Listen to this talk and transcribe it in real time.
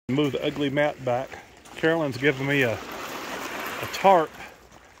Move the ugly mat back. Carolyn's given me a tarp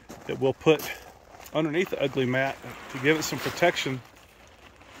that we'll put underneath the ugly mat to give it some protection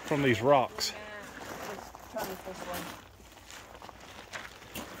from these rocks. Now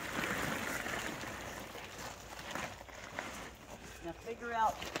figure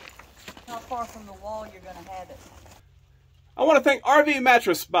out how far from the wall you're going to have it. I want to thank RV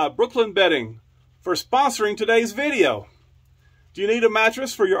Mattress by Brooklyn Bedding for sponsoring today's video. Do you need a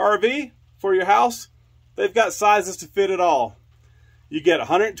mattress for your RV, for your house? They've got sizes to fit it all. You get a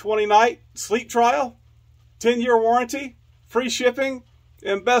 120-night sleep trial, 10-year warranty, free shipping,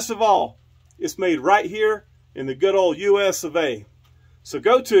 and best of all, it's made right here in the good old US of A. So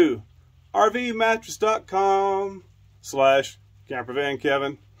go to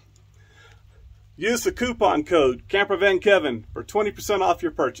rvmattress.com/CampervanKevin. Use the coupon code CampervanKevin for 20% off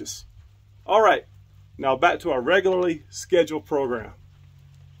your purchase. All right, now back to our regularly scheduled program.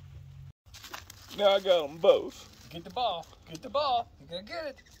 Now I got them both. Get the ball. Get the ball. You gotta get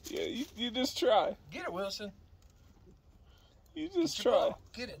it. Yeah, you just try. Get it, Wilson. You just Get try. Ball.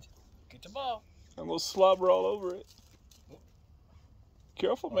 Get it. Get the ball. I'm gonna slobber all over it.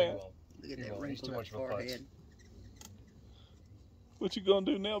 Careful, man. Look at that wrinkle on his forehead. What you gonna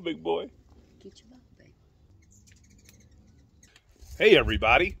do now, big boy? Get your mouth, baby. Hey,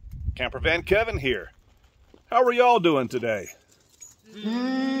 everybody. Campervan Kevin here. How are y'all doing today?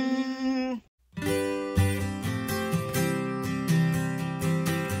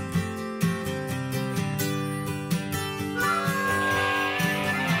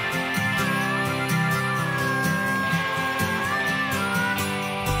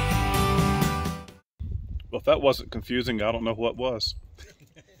 Well, if that wasn't confusing, I don't know what was.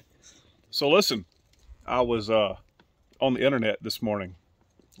 So listen, I was on the internet this morning,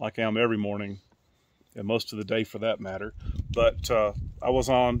 like I am every morning, and most of the day for that matter. But I was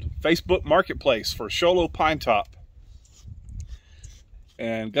on Facebook Marketplace for Sholo Pine Top.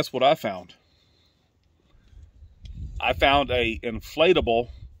 And guess what I found? I found a inflatable,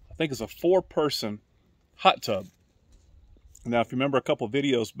 I think it's a 4-person hot tub. Now, if you remember a couple of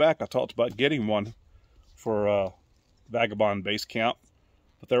videos back, I talked about getting one for Vagabond base camp,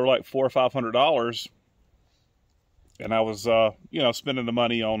 but they were like $400 or $500, and I was you know, spending the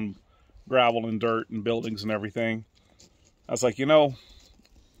money on gravel and dirt and buildings and everything. I was like, you know,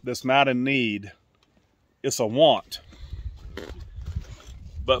 this not a need, it's a want.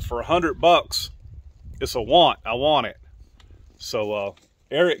 But for $100, it's a want. I want it. So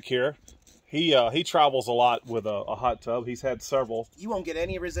Eric here, he travels a lot with a hot tub. He's had several. You won't get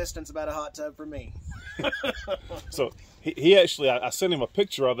any resistance about a hot tub from me. So he actually, I sent him a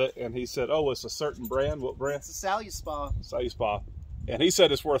picture of it, and he said, oh, it's a certain brand. What brand? It's a Salute Spa. Salute Spa. And he said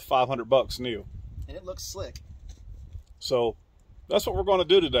it's worth $500 new. And it looks slick. So that's what we're going to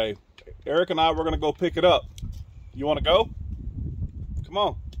do today. Eric and I, we're going to go pick it up. You want to go? Come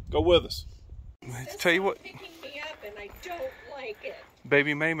on, go with us. Tell you what. Picking me up and I don't like it.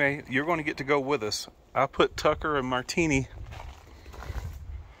 Baby MaeMae, you're going to get to go with us. I put Tucker and Martini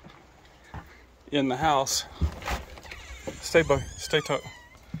in the house. Stay, boy. Stay, Tuck.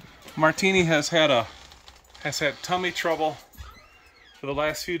 Martini has had tummy trouble for the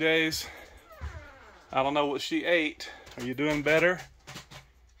last few days. I don't know what she ate. Are you doing better?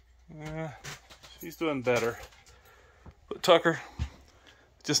 She's doing better. But Tucker,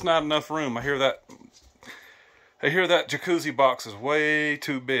 just not enough room. I hear that jacuzzi box is way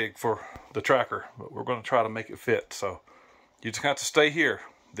too big for the tracker, but we're going to try to make it fit. So you just have to stay here.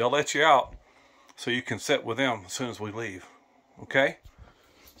 They'll let you out so you can sit with them as soon as we leave. Okay?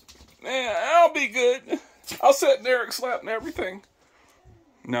 Yeah, I'll be good. I'll sit in Eric's lap and everything.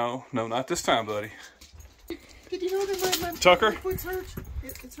 No, not this time, buddy. Did you know that my Tucker? foot's hurt?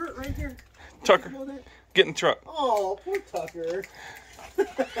 It's hurt right here. Tucker, get in the truck. Oh, poor Tucker.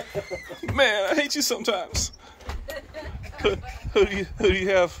 Man, I hate you sometimes. Who do you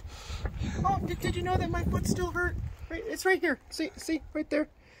have? Oh, did you know that my foot's still hurt? Right, it's right here. See, right there.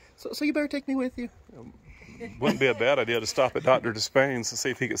 So you better take me with you. Wouldn't be a bad idea to stop at Dr. Despain's to see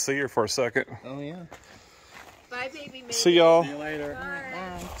if he could see her for a second. Oh, yeah. Bye, baby. Maybe. See y'all. See you later.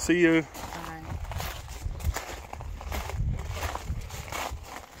 Bye. See you. Bye.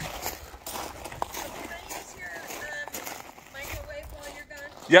 Can I use your microwave while you're gone?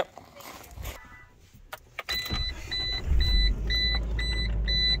 Yep.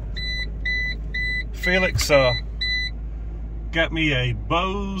 Felix got me a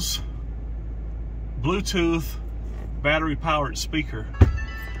Bose Bluetooth battery-powered speaker,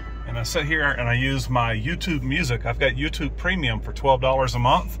 and I sit here and I use my YouTube music. I've got YouTube Premium for $12 a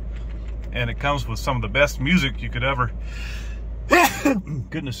month, and it comes with some of the best music you could ever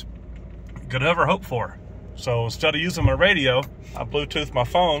goodness could ever hope for. So instead of using my radio, I Bluetooth my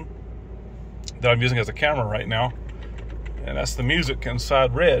phone that I'm using as a camera right now, and that's the music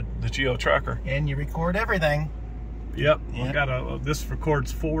inside Red, the Geo tracker. And you record everything. Yep. We got this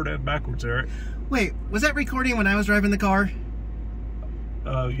records forward and backwards, Eric. Wait, was that recording when I was driving the car?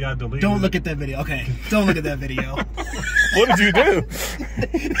 Yeah, I deleted Don't it. look at that video. Okay, don't look at that video. What did you do?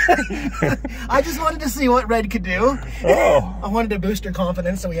 I just wanted to see what Red could do. Oh. I wanted to boost her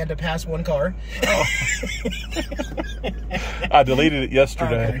confidence, so we had to pass one car. Oh. I deleted it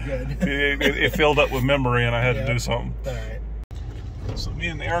yesterday. Okay, good. It filled up with memory, and I had to do something. All right. So me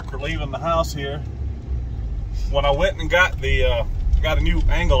and Eric are leaving the house here. When I went and got the got a new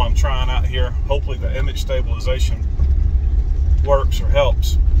angle I'm trying out here. Hopefully the image stabilization works or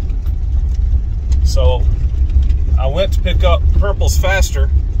helps. So I went to pick up Purple's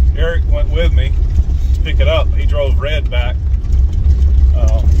Faster. Eric went with me to pick it up. He drove Red back.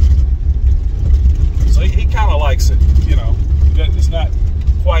 So he kind of likes it, you know. It's not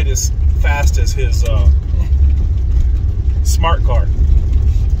quite as fast as his smart car.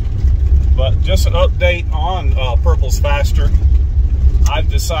 But just an update on Purple's Faster. I've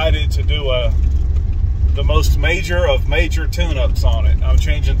decided to do the most major of major tune-ups on it. I'm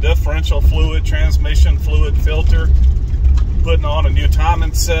changing differential fluid, transmission fluid filter, putting on a new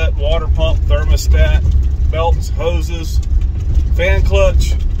timing set, water pump, thermostat, belts, hoses, fan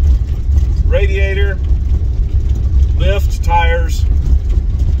clutch, radiator, lift, tires.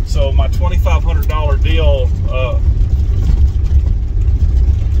 So my $2,500 deal,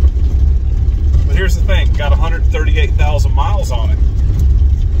 but here's the thing, got 138,000 miles on it.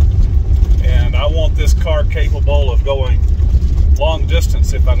 And I want this car capable of going long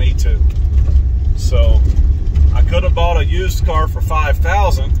distance if I need to. So I could have bought a used car for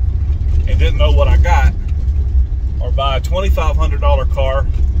 $5,000 and didn't know what I got, or buy a $2,500 car,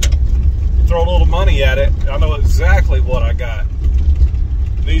 throw a little money at it. I know exactly what I got.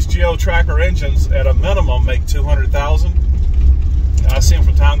 These Geo Tracker engines at a minimum make $200,000. I see them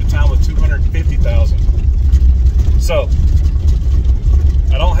from time to time with $250,000. So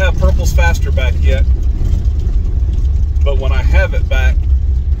I don't have Purple's Faster back yet, but when I have it back,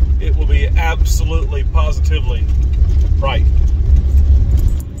 it will be absolutely, positively right.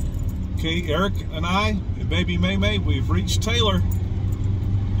 Okay, Eric and I, and baby MaeMae, we've reached Taylor.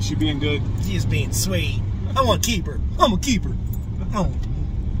 Is she being good? She's being sweet. I want to keep her. I'm going to keep her. Oh.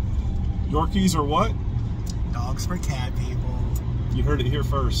 Yorkies are what? Dogs for cat people. You heard it here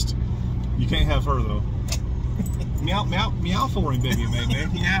first. You can't have her though. Meow, meow, meow for him, baby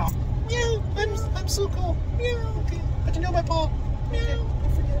MaeMae. Meow. Meow, I'm so cool. Meow, okay. But you know my paw. Meow,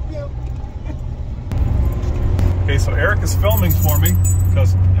 don't forget, meow. Okay, so Eric is filming for me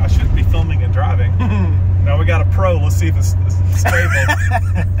because I shouldn't be filming and driving. Now we got a Pro. Let's see if it's stable.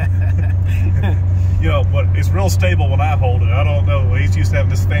 You know, but it's real stable when I hold it. I don't know. He's used to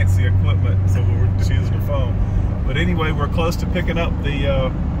having this fancy equipment, so we're just using the phone. But anyway, we're close to picking up the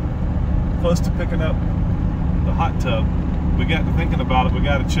hot tub. We got to thinking about it. We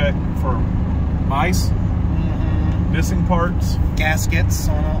got to check for mice, missing parts, Gaskets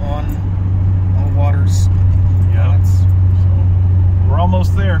on waters. Yeah, so we're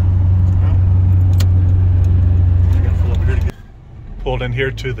almost there. I gotta pull up here to get. Pulled in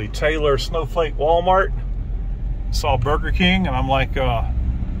here to the Taylor Snowflake Walmart. Saw Burger King, and I'm like, I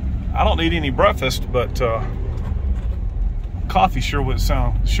don't need any breakfast, but coffee sure does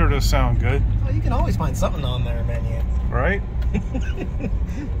sound good. Well, you can always find something on their menu, right?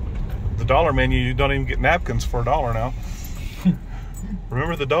 The dollar menu, you don't even get napkins for $1 now.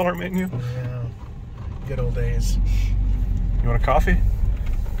 Remember the dollar menu? Yeah, good old days. You want a coffee?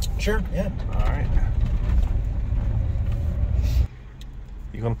 Sure, yeah. All right.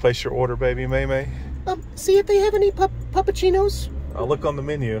 You gonna place your order, baby MaeMae? See if they have any puppuccinos. I'll look on the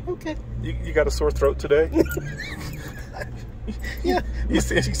menu. Okay. You got a sore throat today? Yeah. You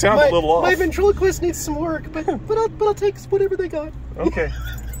sound a little off. My ventriloquist needs some work, but I'll take whatever they got. Okay.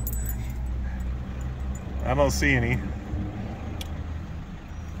 I don't see any.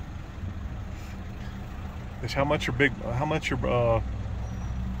 How much your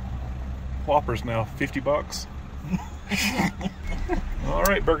Whoppers now? $50? All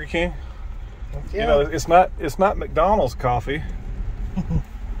right, Burger King. Yeah. You know, it's not McDonald's coffee.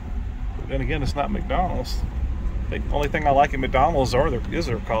 But then again, it's not McDonald's. The only thing I like at McDonald's is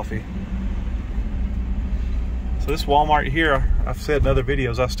their coffee. So this Walmart here, I've said in other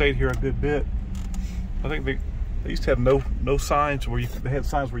videos, I stayed here a good bit. I think they used to have no signs where they had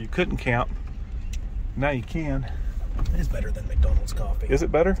signs where you couldn't camp. Now you can. It is better than McDonald's coffee. Is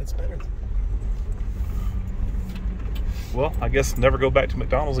it better? It's better. Well, I guess never go back to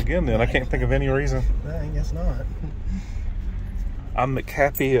McDonald's again then. I can't think of any reason. I guess not. I'm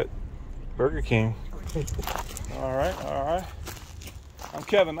McHappy at Burger King. All right, all right. I'm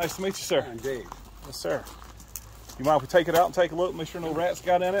Kevin. Nice to meet you, sir. I'm Dave. Yes, sir. You mind if we take it out and take a look, make sure no rats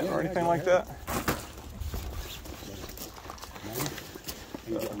got in it or anything like that?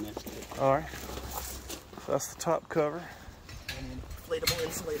 All right. So that's the top cover. Inflatable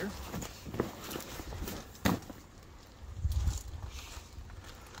insulator.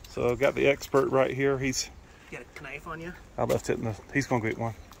 So I've got the expert right here. He's. You got a knife on you? I left it in the. He's gonna get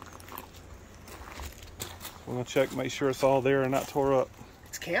one. We're gonna check, make sure it's all there and not tore up.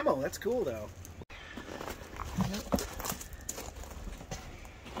 It's camo. That's cool though.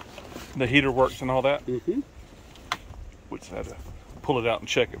 The heater works and all that. Mm-hmm. Which I had to pull it out and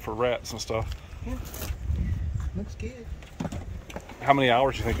check it for rats and stuff. Yeah. Looks good. How many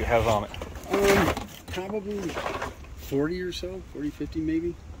hours do you think it has on it? Probably 40 or so, 40, 50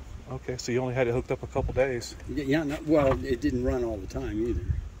 maybe. Okay, so you only had it hooked up a couple days. Yeah, well, it didn't run all the time either.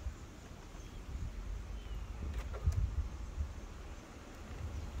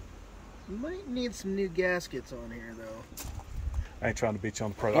 You might need some new gaskets on here though. I ain't trying to beat you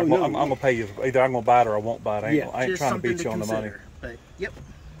on the price. Oh, I'm no. gonna pay you. Either I'm gonna buy it or I won't buy it. I ain't Just trying to beat something you on the money. consider. But yep,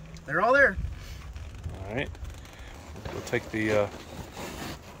 they're all there. All right. We'll take the.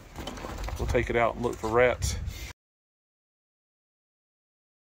 We'll take it out and look for rats.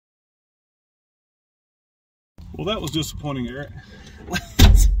 Well, that was disappointing, Eric.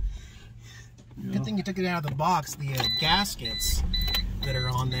 Good thing you took it out of the box. The gaskets that are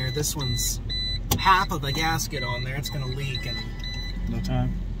on there. This one's half of the gasket on there. It's gonna leak and. No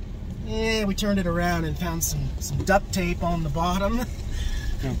time. Yeah, we turned it around and found some duct tape on the bottom.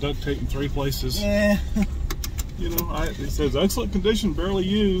 Got duct tape in 3 places. Yeah. You know, it says excellent condition, barely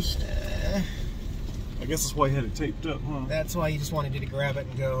used. I guess that's why you had it taped up, huh? That's why you just wanted you to grab it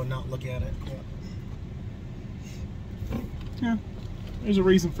and go and not look at it. Yeah. There's a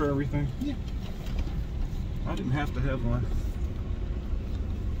reason for everything. Yeah. I didn't have to have one.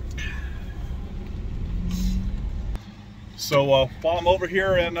 So while I'm over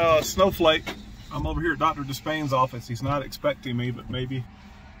here in Snowflake, I'm over here at Dr. Despain's office. He's not expecting me, but maybe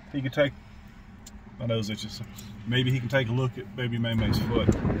he could take, my nose itches, maybe he can take a look at baby MaeMae's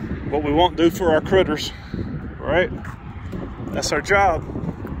foot. What we won't do for our critters, right? That's our job.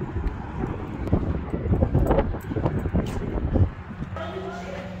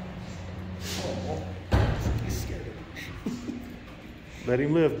 Let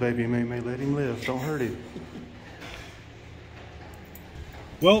him live, baby MaeMae, let him live. Don't hurt him.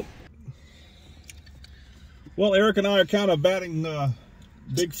 Well, Eric and I are kind of batting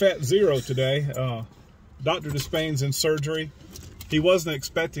big fat 0 today. Dr. Despain's in surgery. He wasn't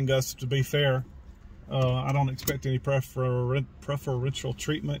expecting us, to be fair. I don't expect any preferential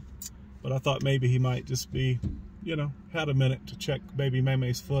treatment, but I thought maybe he might just be, you know, had a minute to check baby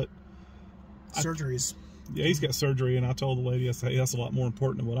MaeMae's foot. Surgeries. Yeah, he's got surgery, and I told the lady, I said, hey, that's a lot more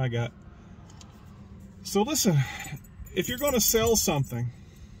important than what I got. So listen, if you're going to sell something,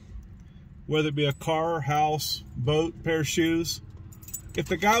 whether it be a car, house, boat, pair of shoes, if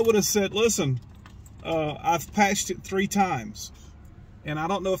the guy would have said, listen, I've patched it 3 times, and I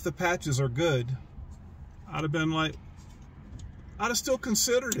don't know if the patches are good, I'd have been like, I'd have still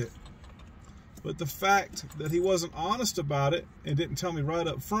considered it. But the fact that he wasn't honest about it and didn't tell me right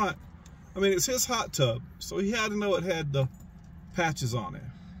up front, I mean, it's his hot tub, so he had to know it had the patches on it.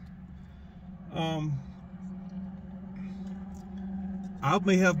 I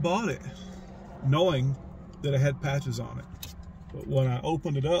may have bought it knowing that it had patches on it. But when I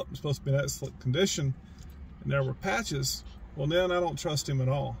opened it up, it's supposed to be in excellent condition, and there were patches, well, then I don't trust him at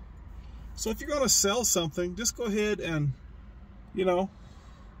all. So if you're going to sell something, just go ahead and, you know,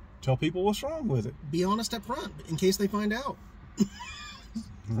 tell people what's wrong with it. Be honest up front in case they find out.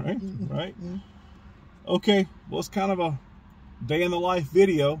 Right, right. Okay, well, it's kind of a day in the life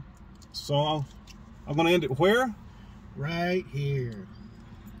video, so I'm going to end it where? Right here.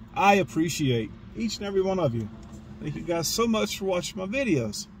 I appreciate each and every one of you. Thank you guys so much for watching my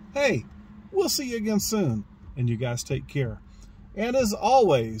videos. Hey, we'll see you again soon, and you guys take care. And as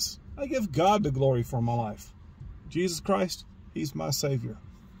always, I give God the glory for my life. Jesus Christ, He's my Savior.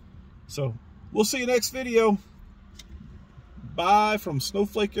 So, we'll see you next video. Bye from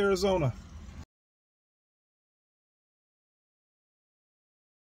Snowflake, Arizona.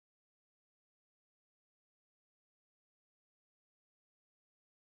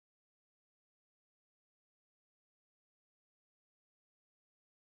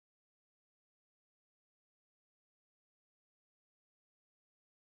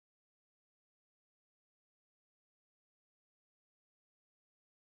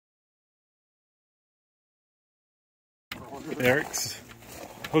 Eric's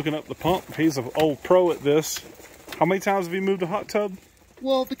hooking up the pump. He's an old pro at this. How many times have you moved a hot tub?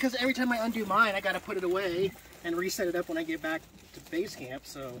 Well, because every time I undo mine, I got to put it away and reset it up when I get back to base camp,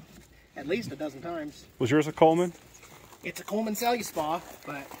 so at least a dozen times. Was yours a Coleman? It's a Coleman Spa,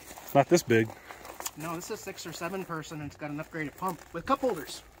 but Not this big. no, this is 6 or 7 person, and it's got an upgraded pump with cup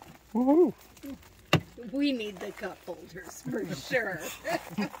holders. Woohoo! We need the cup holders for sure.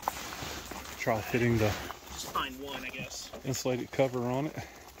 Try hitting the Just find one, I guess. insulated cover on it.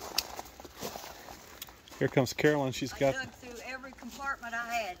 Here comes Carolyn. She's I got dug through every compartment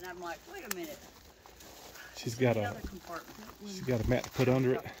I had, and I'm like, wait a minute. a mat to put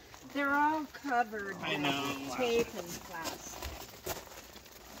under it. They're all covered I know. with tape and plastic.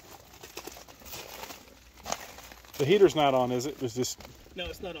 The heater's not on, is it? It was just No,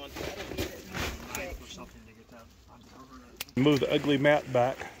 it's not on. move the ugly mat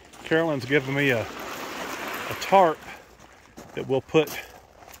back. Carolyn's giving me a tarp that we'll put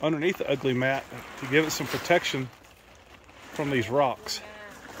underneath the ugly mat to give it some protection from these rocks.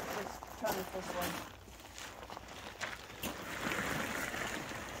 Just turn it this way.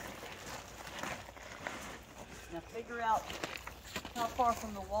 Now figure out how far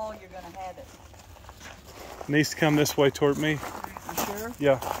from the wall you're going to have it. It needs to come this way toward me. You sure?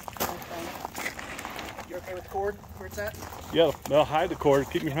 Yeah. Okay. You okay with the cord? Where it's at? Yeah, they'll hide the cord,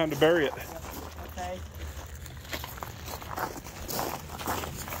 keep me from having to bury it. Okay.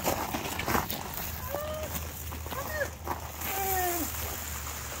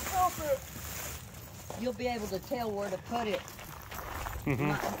 You'll be able to tell where to put it. You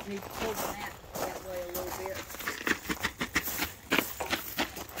might need to pull the mat that way a little bit.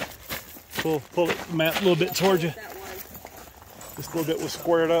 Pull it, mat a little bit towards you. That way. Just a little bit, we'll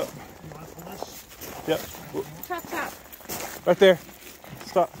square it up. You want to pull this? Yep. Chop, chop. Right there.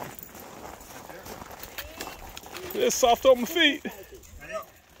 Stop. It's soft on my feet.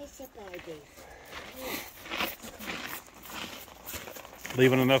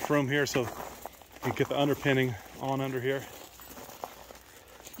 Leaving enough room here so you can get the underpinning on under here.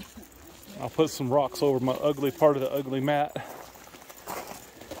 I'll put some rocks over my ugly part of the ugly mat.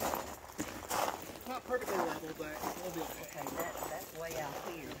 Not perfectly level, but we'll be okay. Okay, that's way out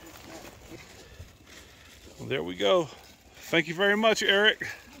here. Well, there we go. Thank you very much, Eric.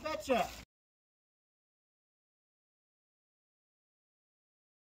 You betcha.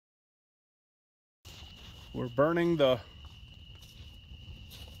 We're burning the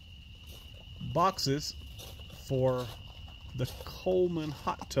boxes for the Coleman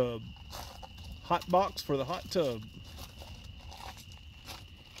hot tub. Hot box for the hot tub.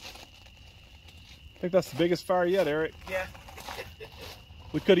 I think that's the biggest fire yet, Eric. Yeah.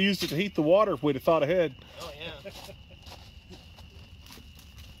 We could have used it to heat the water if we'd have thought ahead. Oh, yeah.